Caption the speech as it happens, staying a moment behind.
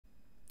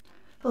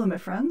Hello my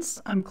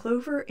friends, I'm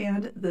Clover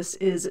and this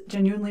is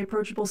Genuinely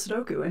Approachable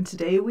Sudoku, and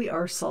today we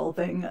are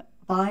solving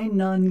Buy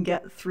None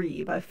Get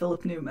 3 by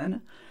Philip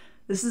Newman.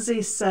 This is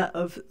a set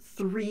of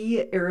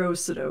 3 arrow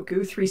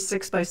Sudoku, 3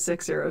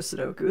 6x6 arrow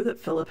Sudoku that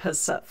Philip has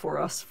set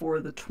for us for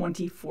the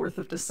 24th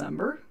of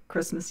December,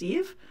 Christmas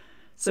Eve.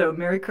 So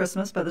Merry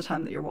Christmas by the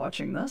time that you're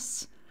watching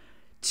this.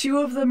 2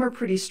 of them are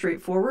pretty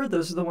straightforward.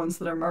 Those are the ones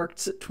that are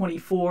marked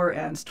 24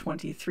 and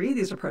 23.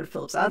 These are part of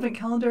Philip's Advent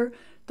calendar.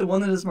 The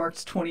one that is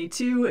marked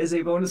 22 is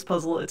a bonus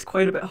puzzle. It's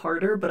quite a bit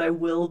harder, but I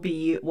will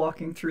be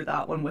walking through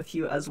that one with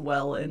you as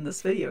well in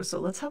this video. So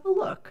let's have a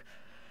look.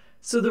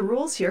 So the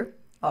rules here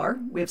are,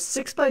 we have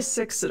 6x6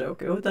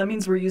 Sudoku. That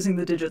means we're using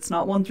the digits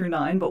not 1 through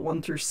 9, but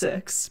 1 through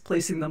 6,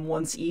 placing them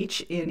once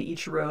each in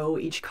each row,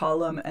 each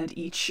column, and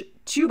each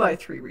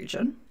 2x3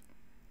 region.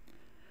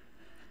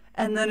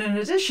 And then in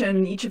addition,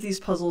 in each of these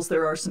puzzles,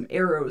 there are some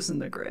arrows in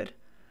the grid.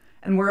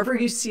 And wherever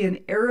you see an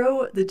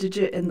arrow, the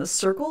digit in the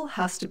circle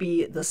has to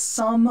be the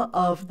sum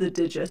of the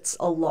digits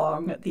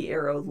along the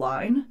arrow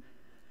line.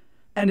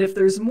 And if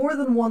there's more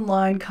than one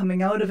line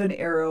coming out of an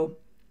arrow,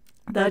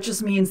 that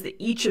just means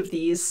that each of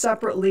these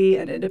separately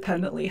and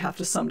independently have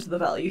to sum to the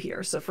value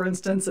here. So for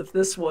instance, if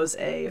this was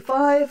a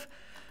 5,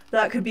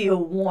 that could be a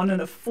 1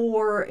 and a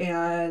 4,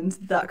 and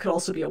that could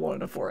also be a 1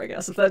 and a 4, I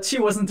guess. If that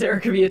 2 wasn't there,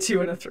 it could be a 2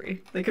 and a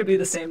 3. They could be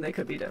the same, they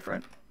could be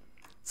different.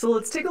 So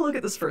let's take a look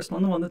at this first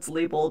one, the one that's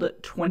labeled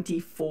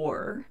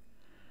 24.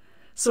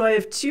 So I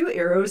have 2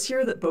 arrows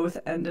here that both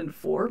end in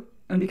 4,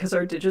 and because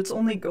our digits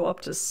only go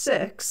up to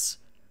 6,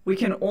 we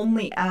can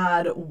only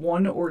add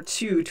 1 or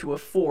 2 to a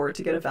 4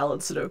 to get a valid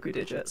Sudoku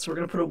digit. So we're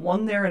going to put a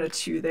 1 there and a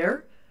 2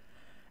 there,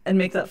 and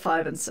make that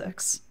 5 and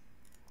 6.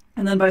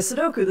 And then by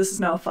Sudoku, this is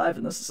now a 5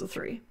 and this is a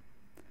 3.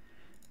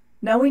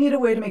 Now we need a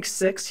way to make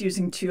 6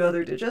 using 2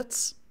 other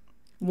digits.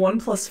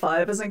 1 plus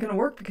 5 isn't going to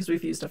work because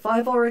we've used a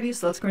 5 already,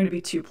 so that's going to be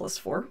 2 plus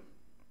 4.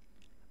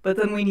 But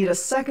then we need a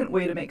second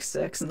way to make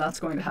 6, and that's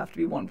going to have to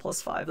be 1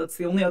 plus 5. That's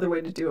the only other way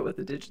to do it with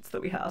the digits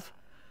that we have.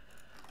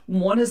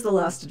 1 is the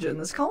last digit in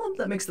this column.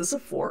 That makes this a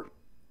 4.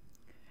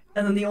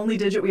 And then the only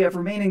digit we have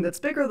remaining that's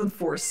bigger than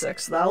 4 is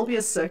 6. So that'll be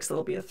a 6,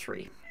 that'll be a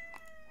 3.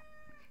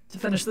 To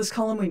finish this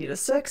column, we need a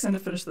 6, and to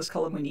finish this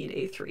column, we need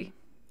a 3.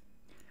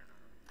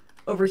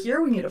 Over here,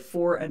 we need a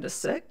 4 and a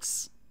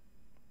 6.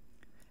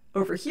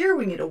 Over here,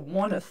 we need a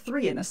 1, a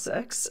 3, and a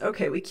 6.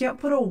 Okay, we can't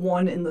put a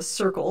 1 in the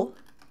circle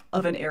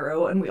of an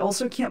arrow, and we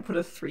also can't put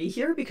a 3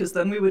 here, because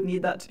then we would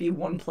need that to be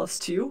 1 plus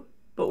 2,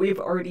 but we've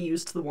already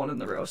used the 1 in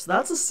the row. So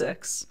that's a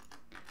 6,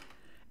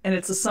 and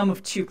it's a sum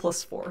of 2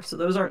 plus 4, so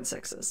those aren't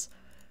 6s.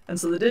 And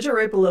so the digit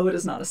right below it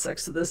is not a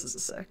 6, so this is a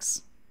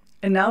 6.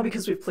 And now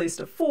because we've placed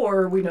a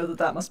 4, we know that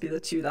that must be the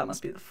 2, that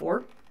must be the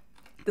 4.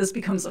 This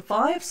becomes a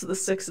 5, so the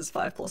 6 is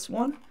 5 plus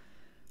 1.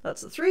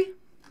 That's a 3.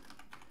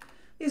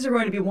 These are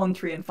going to be 1,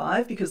 3, and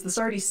 5, because this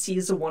already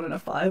sees a 1 and a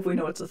 5. We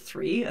know it's a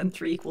 3, and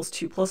 3 equals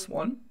 2 plus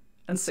 1,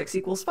 and 6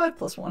 equals 5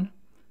 plus 1.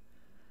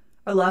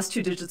 Our last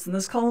 2 digits in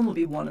this column will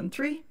be 1 and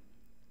 3,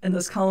 and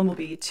this column will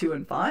be 2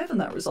 and 5,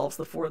 and that resolves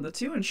the 4 and the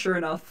 2, and sure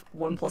enough,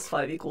 1 plus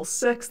 5 equals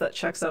 6. That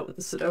checks out with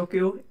the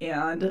Sudoku,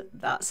 and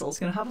that cell's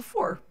going to have a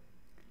 4.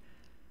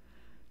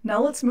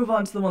 Now let's move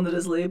on to the one that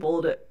is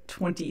labeled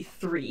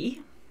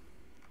 23.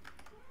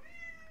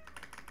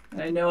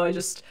 And I know I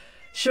just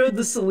showed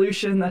the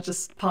solution that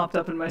just popped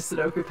up in my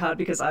Sudoku pad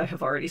because I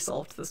have already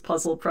solved this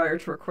puzzle prior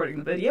to recording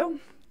the video.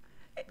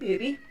 Hey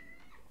baby,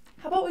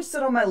 how about we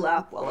sit on my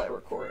lap while I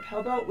record? How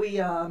about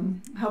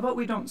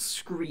we don't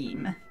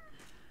scream?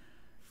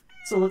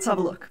 So let's have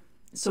a look.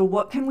 So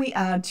what can we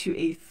add to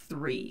a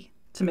 3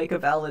 to make a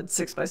valid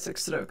 6x6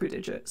 Sudoku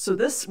digit? So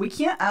this, we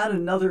can't add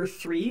another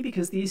 3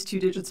 because these 2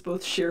 digits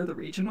both share the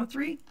region with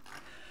 3.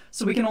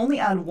 So we can only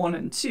add 1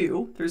 and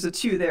 2. There's a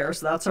 2 there,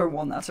 so that's our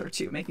 1, that's our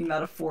 2, making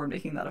that a 4,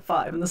 making that a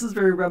 5. And this is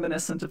very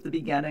reminiscent of the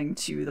beginning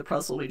to the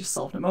puzzle we just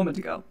solved a moment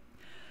ago.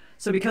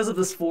 So because of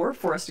this 4,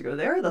 for us to go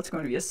there, that's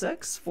going to be a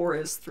 6. 4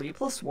 is 3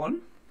 plus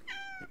 1.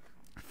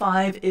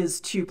 5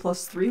 is 2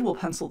 plus 3, we'll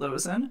pencil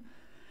those in.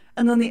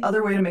 And then the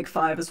other way to make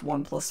 5 is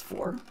 1 plus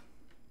 4.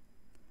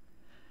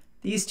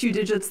 These 2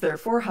 digits,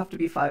 therefore, have to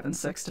be 5 and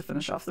 6 to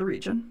finish off the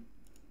region.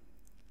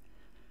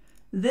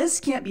 This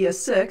can't be a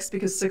 6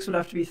 because 6 would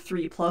have to be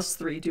 3 plus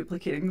 3,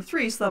 duplicating the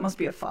 3, so that must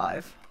be a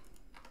 5.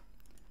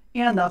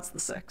 And that's the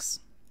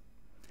 6.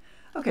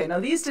 Okay, now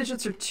these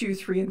digits are 2,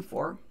 3, and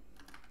 4.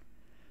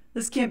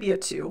 This can't be a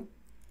 2.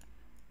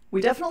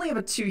 We definitely have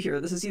a 2 here.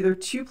 This is either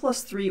 2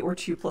 plus 3 or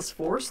 2 plus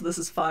 4, so this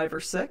is 5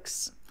 or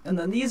 6. And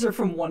then these are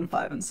from 1,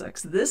 5, and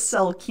 6. This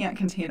cell can't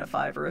contain a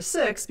 5 or a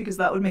 6 because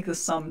that would make the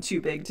sum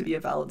too big to be a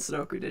valid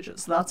Sudoku digit.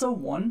 So that's a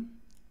 1.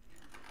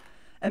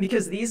 And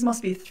because these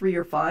must be 3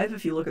 or 5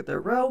 if you look at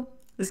their row,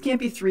 this can't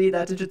be 3,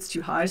 that digit's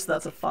too high, so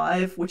that's a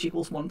 5, which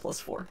equals 1 plus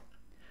 4.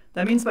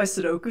 That means by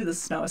Sudoku,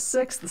 this is now a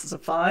 6, this is a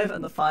 5,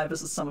 and the 5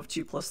 is the sum of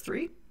 2 plus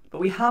 3.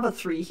 But we have a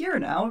 3 here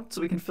now, so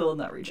we can fill in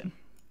that region.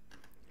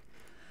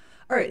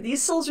 All right,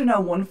 these cells are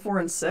now 1, 4,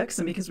 and 6,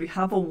 and because we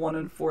have a 1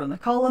 and 4 in the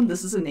column,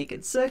 this is a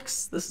naked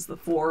 6, this is the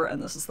 4, and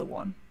this is the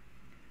 1.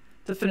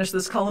 To finish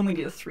this column, we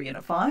need a 3 and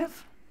a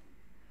 5.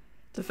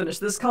 To finish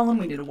this column,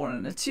 we need a 1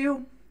 and a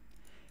 2.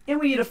 And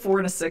we need a 4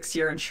 and a 6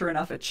 here, and sure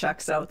enough, it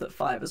checks out that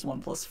 5 is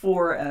 1 plus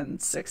 4,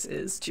 and 6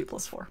 is 2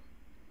 plus 4.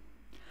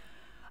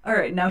 All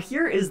right, now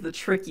here is the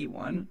tricky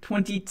one,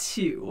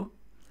 22.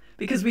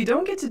 Because we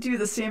don't get to do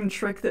the same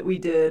trick that we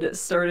did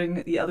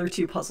starting the other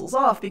two puzzles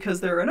off,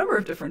 because there are a number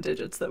of different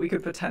digits that we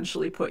could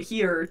potentially put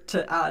here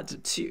to add to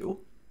 2.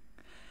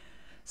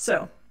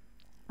 So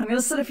I'm going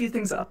to set a few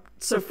things up.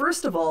 So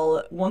first of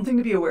all, one thing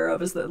to be aware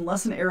of is that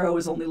unless an arrow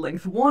is only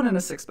length 1 in a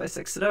 6x6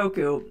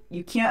 Sudoku,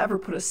 you can't ever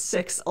put a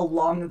 6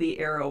 along the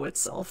arrow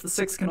itself. The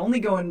 6 can only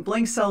go in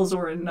blank cells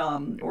or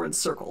in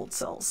circled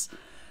cells.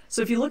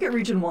 So if you look at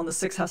region 1, the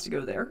 6 has to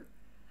go there.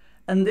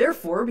 And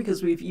therefore,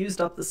 because we've used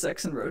up the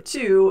 6 in row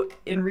 2,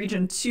 in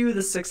region 2,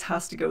 the 6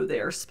 has to go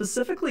there.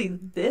 Specifically,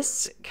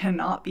 this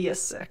cannot be a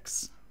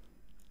 6.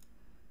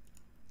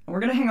 And we're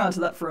going to hang on to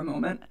that for a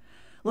moment.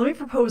 Let me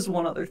propose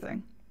one other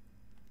thing.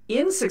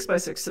 In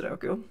 6x6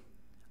 Sudoku,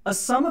 a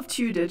sum of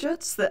 2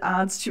 digits that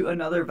adds to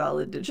another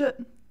valid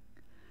digit,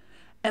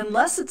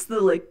 unless it's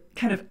the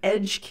kind of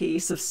edge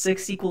case of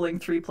 6 equaling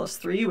 3 plus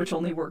 3, which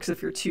only works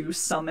if your two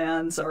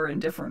summands are in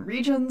different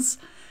regions,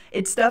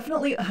 it's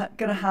definitely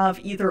going to have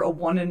either a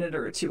 1 in it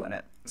or a 2 in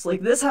it. So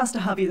this has to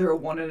have either a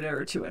 1 in it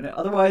or a 2 in it.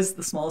 Otherwise,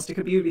 the smallest it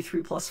could be would be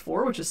 3 plus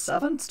 4, which is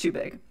 7. It's too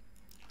big.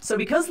 So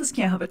because this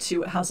can't have a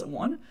 2, it has a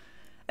 1.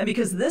 And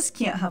because this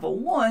can't have a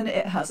 1,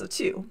 it has a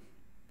 2.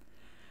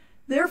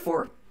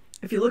 Therefore,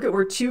 if you look at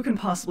where 2 can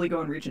possibly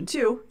go in region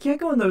 2, can't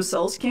go in those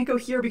cells, can't go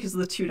here because of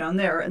the 2 down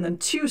there, and then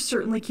 2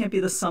 certainly can't be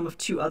the sum of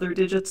 2 other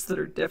digits that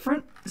are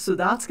different, so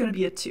that's going to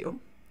be a 2.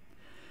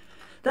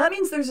 That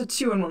means there's a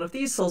 2 in one of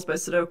these cells by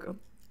Sudoku.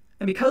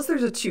 And because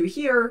there's a 2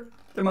 here,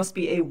 there must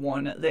be a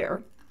 1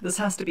 there. This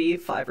has to be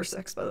 5 or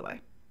 6, by the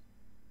way.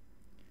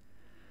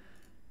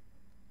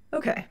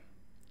 Okay,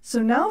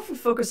 so now if we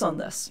focus on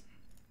this.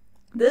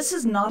 This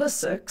is not a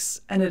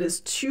 6, and it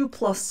is 2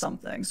 plus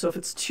something. So if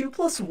it's 2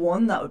 plus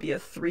 1, that would be a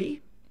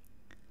 3.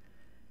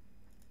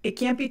 It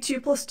can't be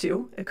 2 plus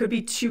 2. It could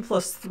be 2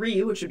 plus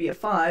 3, which would be a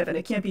 5, and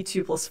it can't be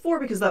 2 plus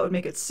 4 because that would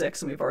make it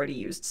 6, and we've already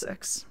used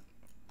 6.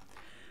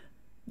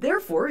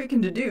 Therefore, you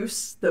can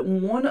deduce that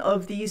one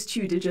of these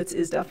 2 digits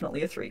is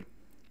definitely a 3.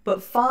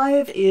 But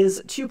 5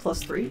 is 2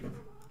 plus 3,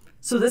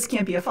 so this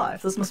can't be a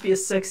 5. This must be a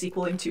 6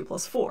 equaling 2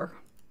 plus 4.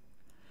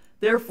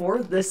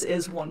 Therefore, this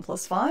is 1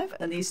 plus 5,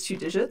 and these 2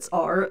 digits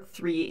are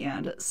 3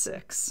 and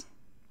 6.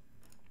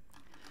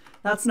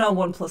 That's now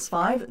 1 plus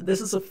 5.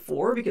 This is a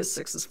 4 because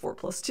 6 is 4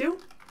 plus 2.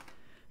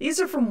 These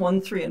are from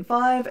 1, 3, and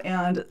 5,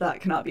 and that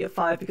cannot be a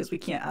 5 because we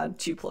can't add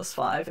 2 plus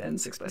 5 in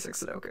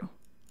 6x6 Sudoku.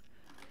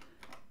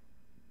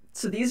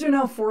 So these are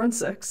now 4 and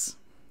 6,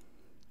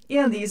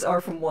 and these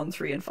are from 1,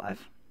 3, and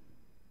 5.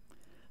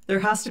 There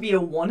has to be a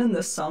 1 in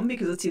this sum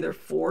because it's either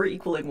 4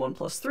 equaling 1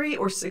 plus 3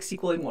 or 6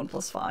 equaling 1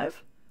 plus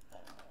 5.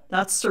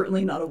 That's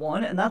certainly not a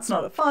 1, and that's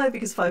not a 5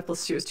 because 5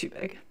 plus 2 is too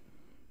big.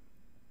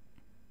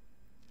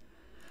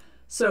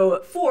 So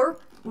 4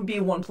 would be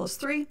 1 plus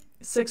 3,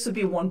 6 would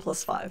be 1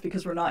 plus 5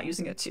 because we're not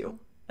using a 2.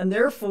 And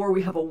therefore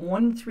we have a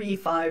 1, 3,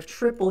 5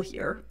 triple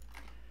here.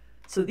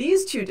 So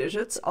these 2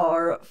 digits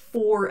are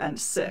 4 and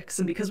 6,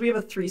 and because we have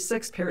a 3,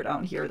 6 pair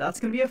down here, that's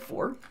going to be a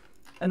 4,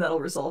 and that'll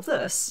resolve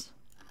this.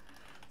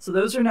 So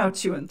those are now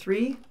 2 and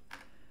 3,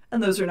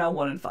 and those are now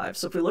 1 and 5.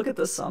 So if we look at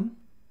this sum,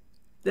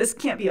 this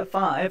can't be a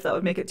 5. That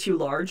would make it too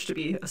large to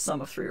be a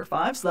sum of 3 or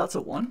 5, so that's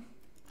a 1.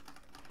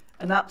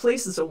 And that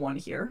places a 1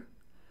 here.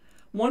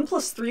 1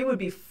 plus 3 would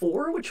be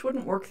 4, which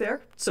wouldn't work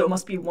there, so it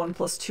must be 1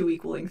 plus 2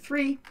 equaling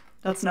 3.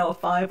 That's now a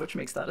 5, which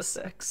makes that a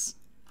 6.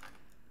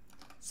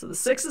 So the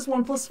 6 is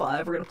 1 plus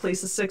 5. We're going to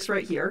place a 6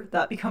 right here.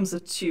 That becomes a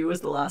 2 as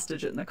the last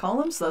digit in the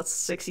column, so that's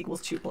 6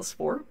 equals 2 plus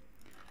 4.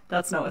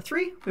 That's now a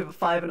 3. We have a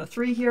 5 and a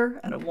 3 here,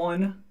 and a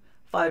 1.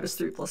 5 is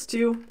 3 plus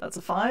 2. That's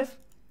a 5.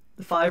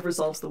 The 5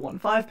 resolves the 1,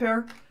 5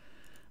 pair.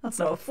 That's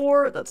now a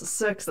 4. That's a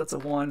 6. That's a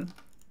 1.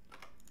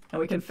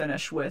 And we can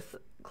finish with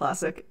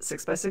classic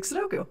 6x6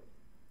 Sudoku.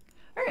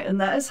 All right,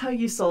 and that is how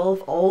you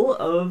solve all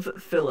of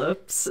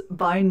Philip's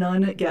buy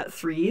none, get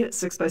 3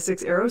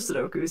 6x6 arrow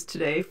Sudokus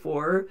today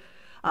for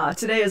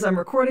today, as I'm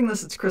recording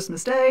this, it's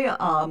Christmas Day.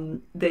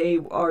 They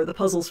are the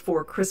puzzles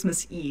for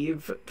Christmas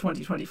Eve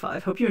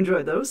 2025. Hope you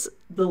enjoyed those.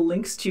 The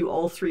links to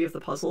all 3 of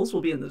the puzzles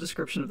will be in the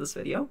description of this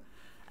video.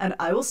 And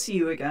I will see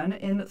you again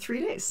in 3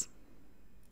 days.